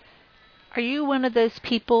Are you one of those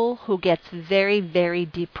people who gets very, very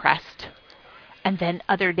depressed, and then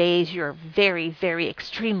other days you're very, very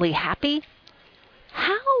extremely happy?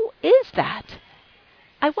 How is that?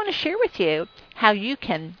 I want to share with you how you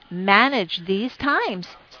can manage these times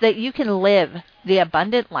so that you can live the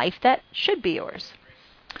abundant life that should be yours.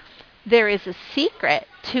 There is a secret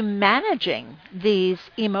to managing these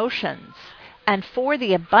emotions. And for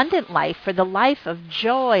the abundant life, for the life of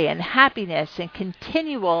joy and happiness and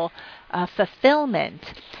continual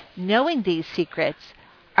fulfillment, knowing these secrets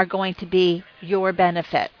are going to be your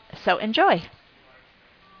benefit. So enjoy.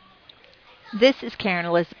 This is Karen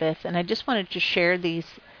Elizabeth, and I just wanted to share these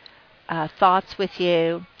thoughts with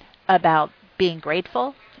you about being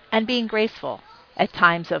grateful and being graceful at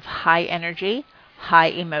times of high energy, high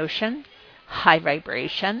emotion, high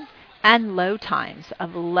vibration, and low times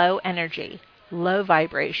of low energy, low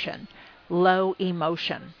vibration, low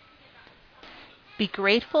emotion. Be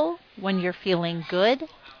grateful when you're feeling good,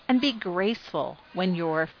 and be graceful when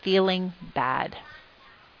you're feeling bad.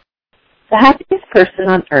 The happiest person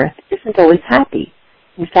on earth isn't always happy.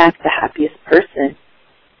 In fact, the happiest person,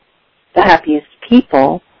 the happiest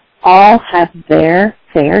people, all have their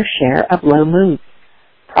fair share of low moods,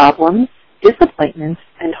 problems, disappointments,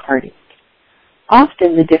 and heartache.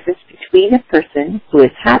 Often the difference between a person who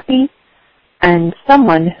is happy and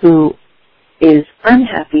someone who is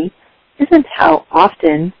unhappy isn't how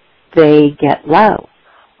often they get low,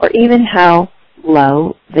 or even how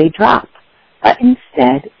low they drop, but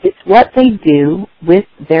instead it's what they do with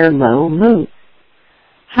their low moods.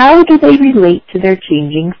 How do they relate to their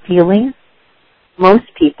changing feelings?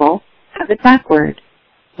 Most people have it backward.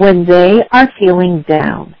 When they are feeling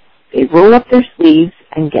down, they roll up their sleeves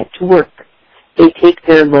and get to work. They take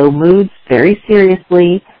their low moods very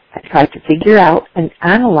seriously and try to figure out and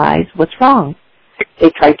analyze what's wrong. They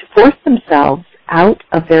try to force themselves out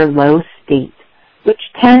of their low state,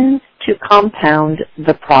 which tends to compound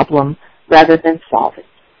the problem rather than solve it.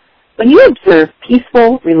 When you observe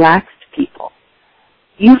peaceful, relaxed people,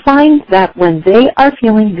 you find that when they are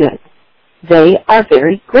feeling good, they are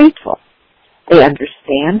very grateful. They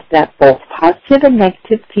understand that both positive and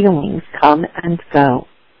negative feelings come and go,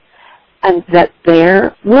 and that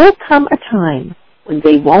there will come a time when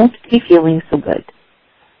they won't be feeling so good.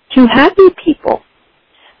 To happy people,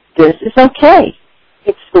 this is okay.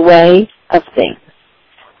 It's the way of things.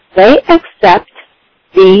 They accept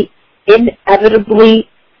the inevitability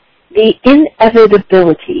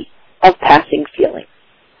of passing feelings.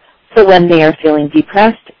 So when they are feeling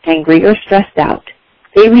depressed, angry, or stressed out,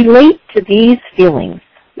 they relate to these feelings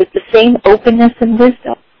with the same openness and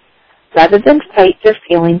wisdom. Rather than fight their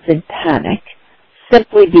feelings in panic,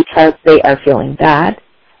 simply because they are feeling bad,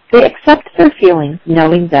 they accept their feelings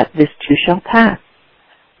knowing that this too shall pass.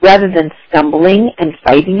 Rather than stumbling and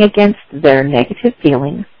fighting against their negative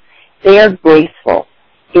feelings, they are graceful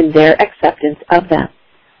in their acceptance of them.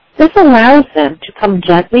 This allows them to come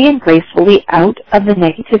gently and gracefully out of the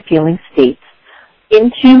negative feeling states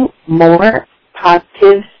into more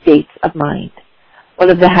positive states of mind. One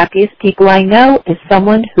of the happiest people I know is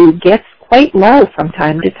someone who gets quite low from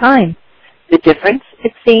time to time. The difference,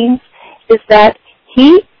 it seems, is that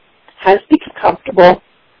he has become comfortable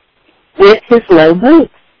with his low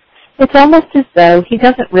moods. It's almost as though he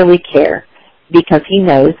doesn't really care, because he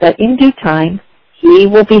knows that in due time he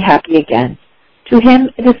will be happy again. To him,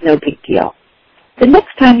 it is no big deal. The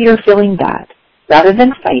next time you're feeling bad, rather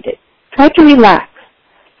than fight it, try to relax.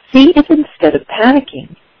 See if instead of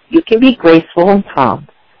panicking, you can be graceful and calm.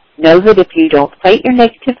 Know that if you don't fight your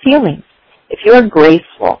negative feelings, if you are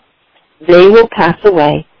graceful, they will pass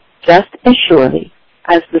away just as surely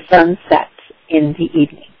as the sun sets in the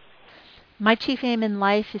evening. My chief aim in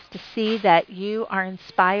life is to see that you are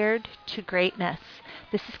inspired to greatness.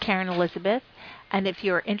 This is Karen Elizabeth, and if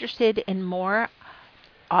you're interested in more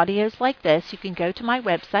audios like this, you can go to my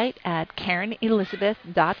website at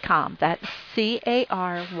KarenElizabeth.com. That's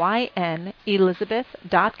CARYN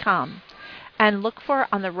Elizabeth.com. And look for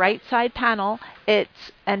on the right side panel,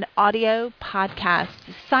 it's an audio podcast.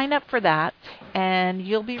 Sign up for that, and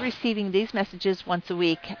you'll be receiving these messages once a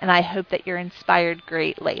week, and I hope that you're inspired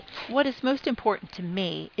greatly. What is most important to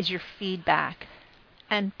me is your feedback.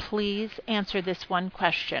 And please answer this one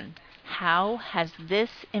question. How has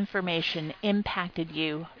this information impacted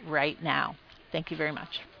you right now? Thank you very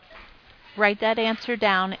much. Write that answer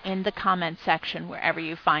down in the comment section wherever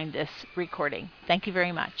you find this recording. Thank you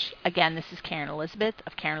very much. Again, this is Karen Elizabeth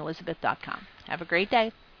of KarenElizabeth.com. Have a great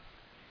day.